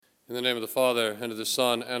In the name of the Father, and of the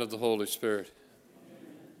Son, and of the Holy Spirit.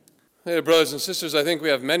 Hey, brothers and sisters, I think we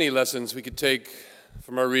have many lessons we could take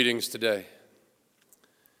from our readings today.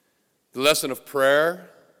 The lesson of prayer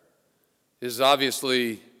is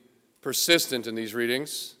obviously persistent in these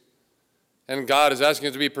readings, and God is asking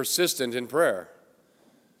us to be persistent in prayer,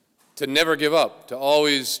 to never give up, to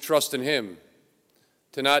always trust in Him,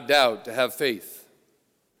 to not doubt, to have faith.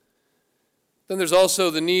 Then there's also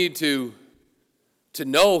the need to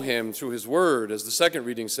know Him through His Word, as the second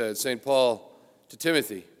reading said, St. Paul to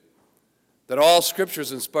Timothy, that all Scripture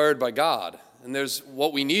is inspired by God, and there's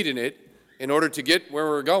what we need in it in order to get where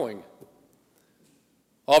we're going.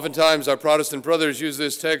 Oftentimes, our Protestant brothers use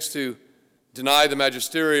this text to deny the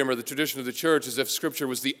magisterium or the tradition of the church as if Scripture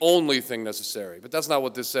was the only thing necessary, but that's not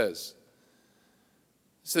what this says.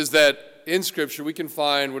 It says that in Scripture we can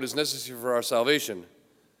find what is necessary for our salvation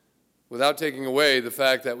without taking away the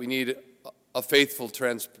fact that we need a faithful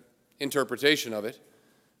interpretation of it.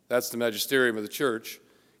 That's the magisterium of the church,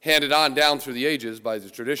 handed on down through the ages by the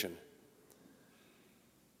tradition.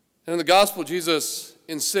 And in the gospel, Jesus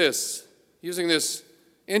insists, using this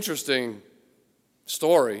interesting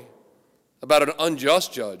story about an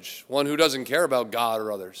unjust judge, one who doesn't care about God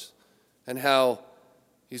or others, and how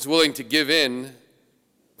he's willing to give in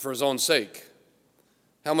for his own sake.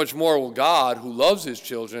 How much more will God, who loves his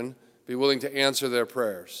children, be willing to answer their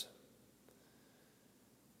prayers?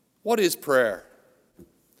 What is prayer?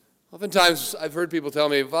 Oftentimes I've heard people tell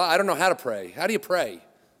me, well, I don't know how to pray. How do you pray?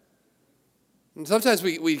 And sometimes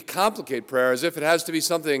we complicate prayer as if it has to be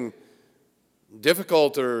something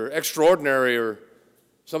difficult or extraordinary or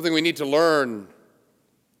something we need to learn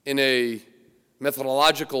in a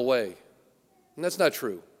methodological way. And that's not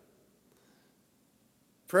true.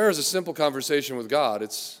 Prayer is a simple conversation with God.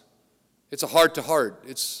 It's a heart-to-heart.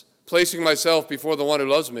 It's placing myself before the one who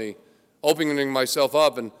loves me, opening myself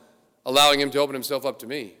up and allowing him to open himself up to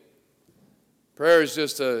me. Prayer is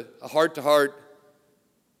just a heart-to-heart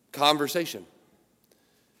conversation.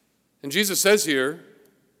 And Jesus says here,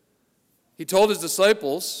 he told his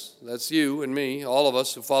disciples, that's you and me, all of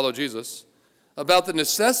us who follow Jesus, about the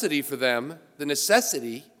necessity for them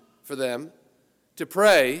to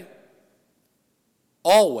pray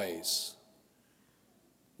always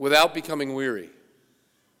without becoming weary.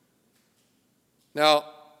 Now,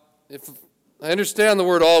 if I understand the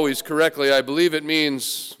word always correctly, I believe it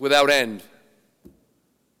means without end.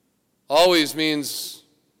 Always means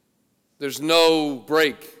there's no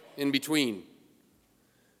break in between.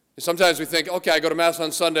 Sometimes we think, okay, I go to Mass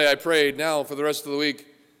on Sunday, I prayed, now for the rest of the week,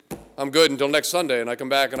 I'm good until next Sunday, and I come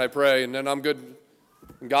back and I pray, and then I'm good.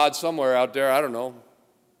 God's somewhere out there, I don't know.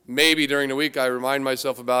 Maybe during the week I remind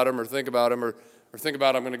myself about him or think about him or think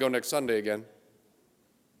about I'm going to go next Sunday again.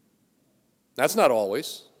 That's not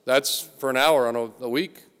always. That's for an hour on a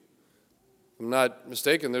week. If I'm not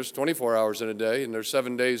mistaken, there's 24 hours in a day, and there's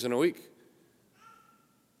 7 days in a week.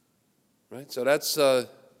 Right? So that's,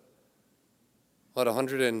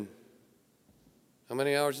 100 and, how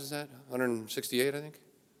many hours is that? 168, I think,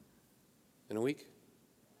 in a week.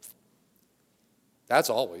 That's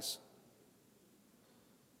always.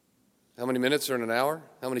 How many minutes are in an hour?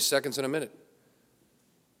 How many seconds in a minute?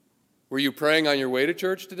 Were you praying on your way to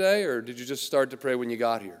church today, or did you just start to pray when you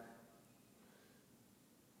got here?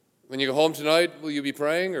 When you go home tonight, will you be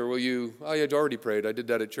praying, or will you, oh, you had already prayed, I did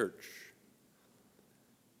that at church.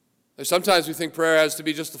 Sometimes we think prayer has to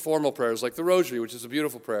be just the formal prayers, like the rosary, which is a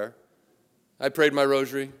beautiful prayer. I prayed my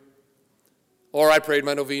rosary, or I prayed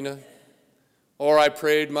my novena, or I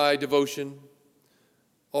prayed my devotion,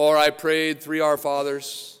 or I prayed 3 Our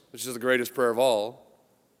Fathers, which is the greatest prayer of all.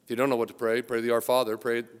 If you don't know what to pray, pray the Our Father,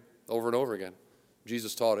 pray it over and over again.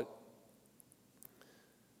 Jesus taught it.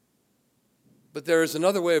 But there is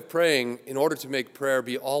another way of praying in order to make prayer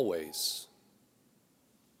be always.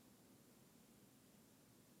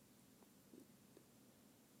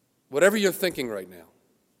 Whatever you're thinking right now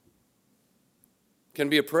can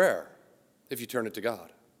be a prayer if you turn it to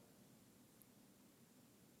God.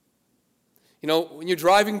 You know, when you're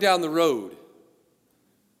driving down the road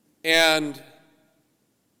and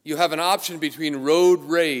you have an option between road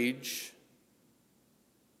rage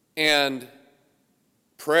and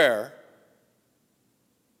prayer,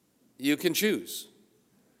 you can choose.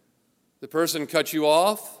 The person cuts you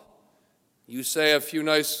off, you say a few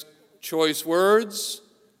nice choice words,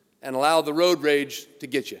 and allow the road rage to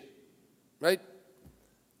get you, right?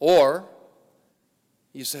 Or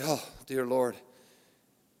you say, oh, dear Lord,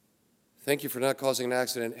 thank you for not causing an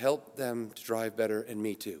accident. Help them to drive better and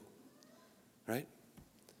me too, right?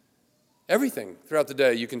 Everything throughout the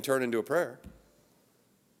day you can turn into a prayer.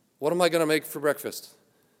 What am I going to make for breakfast?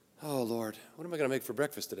 Oh, Lord, what am I going to make for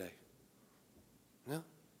breakfast today? No.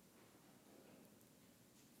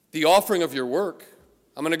 The offering of your work.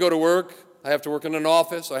 I'm going to go to work. I have to work in an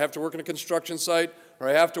office. I have to work in a construction site, or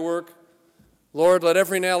I have to work. Lord, let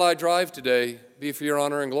every nail I drive today be for your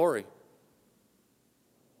honor and glory.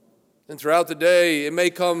 And throughout the day, it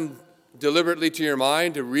may come deliberately to your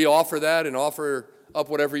mind to re-offer that and offer up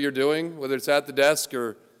whatever you're doing, whether it's at the desk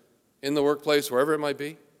or in the workplace, wherever it might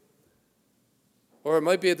be. Or it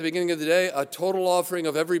might be at the beginning of the day, a total offering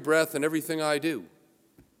of every breath and everything I do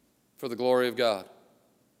for the glory of God.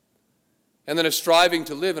 And then a striving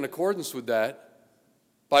to live in accordance with that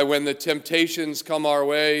by when the temptations come our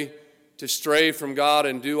way to stray from God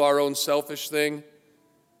and do our own selfish thing,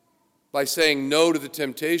 by saying no to the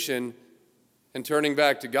temptation and turning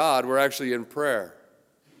back to God, we're actually in prayer.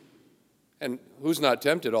 And who's not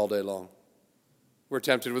tempted all day long? We're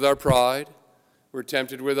tempted with our pride. We're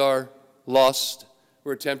tempted with our lust.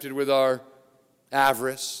 We're tempted with our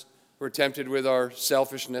avarice. We're tempted with our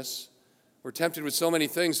selfishness. We're tempted with so many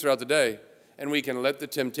things throughout the day. And we can let the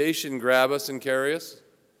temptation grab us and carry us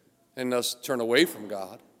and thus turn away from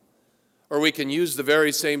God. Or we can use the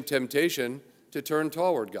very same temptation to turn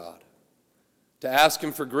toward God, to ask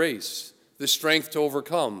Him for grace, the strength to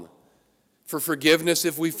overcome, for forgiveness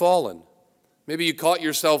if we've fallen. Maybe you caught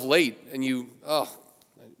yourself late and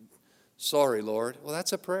sorry, Lord. Well,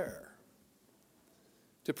 that's a prayer.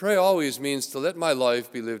 To pray always means to let my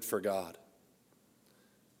life be lived for God.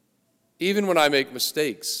 Even when I make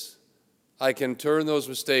mistakes, I can turn those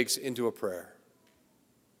mistakes into a prayer.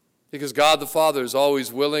 Because God the Father is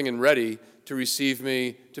always willing and ready to receive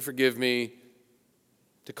me, to forgive me,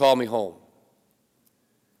 to call me home.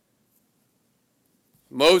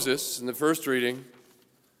 Moses, in the first reading,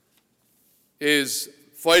 is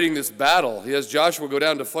fighting this battle. He has Joshua go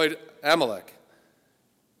down to fight Amalek.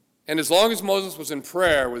 And as long as Moses was in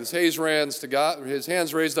prayer with his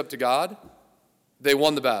hands raised up to God, they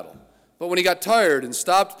won the battle. But when he got tired and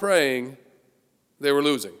stopped praying, they were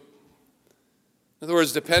losing. In other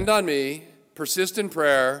words, depend on me, persist in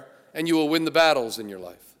prayer, and you will win the battles in your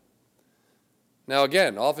life. Now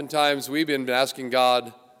again, oftentimes we've been asking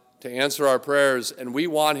God to answer our prayers, and we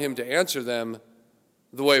want Him to answer them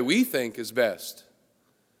the way we think is best.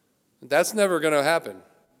 That's never going to happen.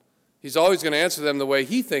 He's always going to answer them the way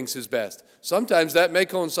He thinks is best. Sometimes that may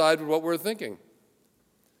coincide with what we're thinking.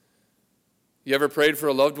 You ever prayed for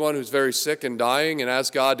a loved one who's very sick and dying and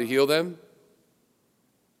asked God to heal them?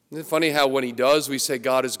 Isn't it funny how when He does, we say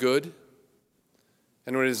God is good?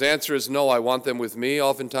 And when His answer is no, I want them with me,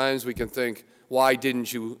 oftentimes we can think, why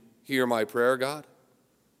didn't you hear my prayer, God?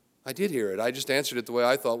 I did hear it. I just answered it the way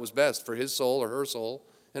I thought was best for his soul or her soul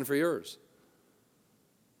and for yours.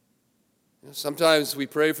 Sometimes we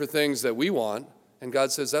pray for things that we want, and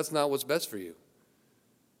God says, that's not what's best for you.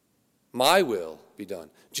 My will be done.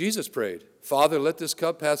 Jesus prayed, Father, let this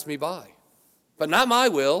cup pass me by. But not my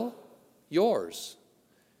will, yours.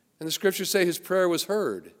 And the scriptures say his prayer was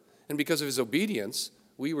heard, and because of his obedience,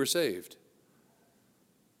 we were saved.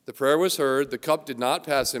 The prayer was heard, the cup did not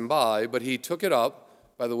pass him by, but he took it up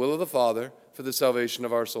by the will of the Father for the salvation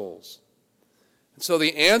of our souls. And so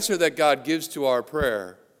the answer that God gives to our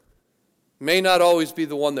prayer may not always be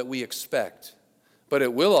the one that we expect, but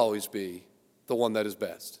it will always be the one that is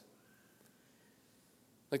best.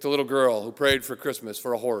 Like the little girl who prayed for Christmas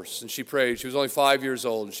for a horse, and she prayed. She was only 5 years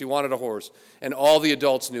old, and she wanted a horse. And all the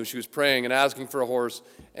adults knew she was praying and asking for a horse,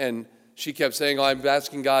 and she kept saying, I'm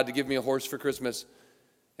asking God to give me a horse for Christmas.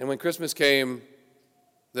 And when Christmas came,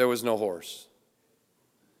 there was no horse.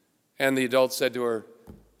 And the adults said to her,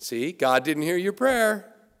 see, God didn't hear your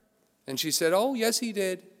prayer. And she said, oh, yes, he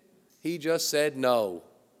did. He just said no.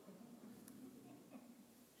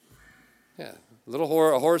 Yeah, a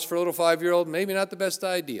horse for a little 5-year-old, maybe not the best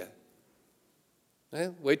idea.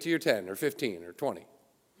 Wait till you're 10 or 15 or 20.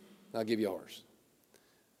 I'll give you a horse.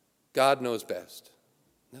 God knows best.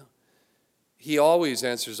 No. He always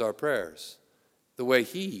answers our prayers the way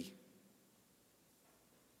he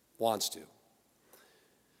wants to.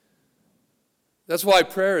 That's why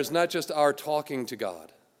prayer is not just our talking to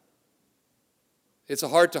God. It's a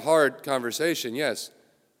heart-to-heart conversation, yes,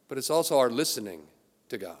 but it's also our listening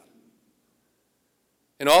to God.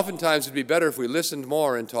 And oftentimes it'd be better if we listened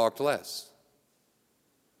more and talked less.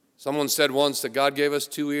 Someone said once that God gave us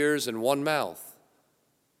 2 ears and 1 mouth.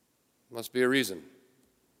 Must be a reason.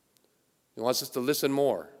 He wants us to listen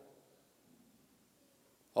more.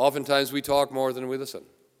 Oftentimes we talk more than we listen.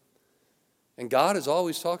 And God is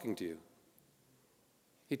always talking to you.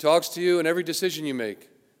 He talks to you in every decision you make.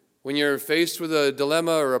 When you're faced with a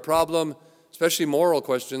dilemma or a problem, especially moral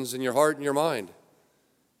questions in your heart and your mind,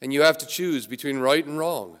 and you have to choose between right and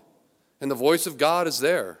wrong, And the voice of God is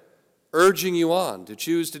there, urging you on to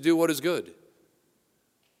choose to do what is good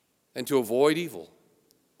and to avoid evil.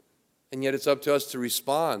 And yet it's up to us to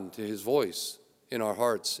respond to his voice in our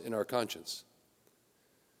hearts, in our conscience.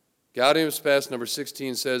 Gaudium Spes number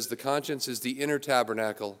 16 says, the conscience is the inner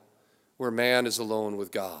tabernacle where man is alone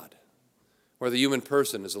with God, where the human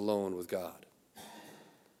person is alone with God.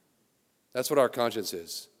 That's what our conscience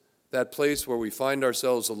is, that place where we find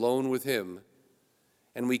ourselves alone with him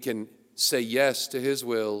and we can say yes to his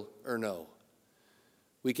will or no.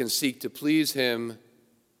 We can seek to please him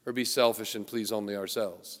or be selfish and please only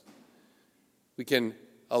ourselves. We can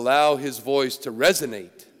allow his voice to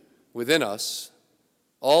resonate within us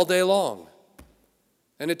all day long.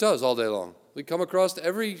 And it does all day long. We come across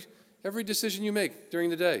every decision you make during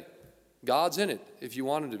the day. God's in it if you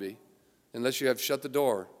want him to be, unless you have shut the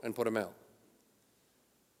door and put him out.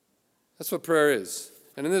 That's what prayer is.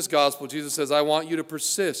 And in this gospel, Jesus says, I want you to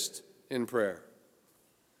persist in prayer.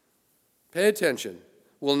 Pay attention.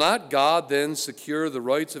 Will not God then secure the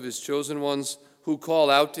rights of his chosen ones who call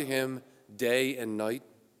out to him day and night?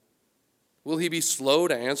 Will he be slow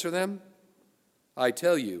to answer them? I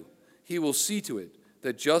tell you, he will see to it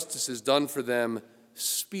that justice is done for them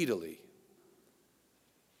speedily.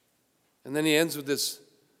 And then he ends with this,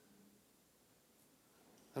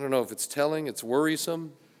 I don't know if it's telling, it's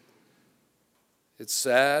worrisome, it's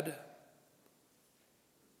sad.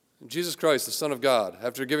 And Jesus Christ, the Son of God,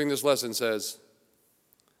 after giving this lesson says,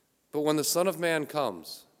 but when the Son of Man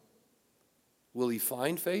comes, will he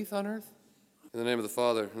find faith on earth? In the name of the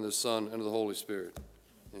Father, and of the Son, and of the Holy Spirit.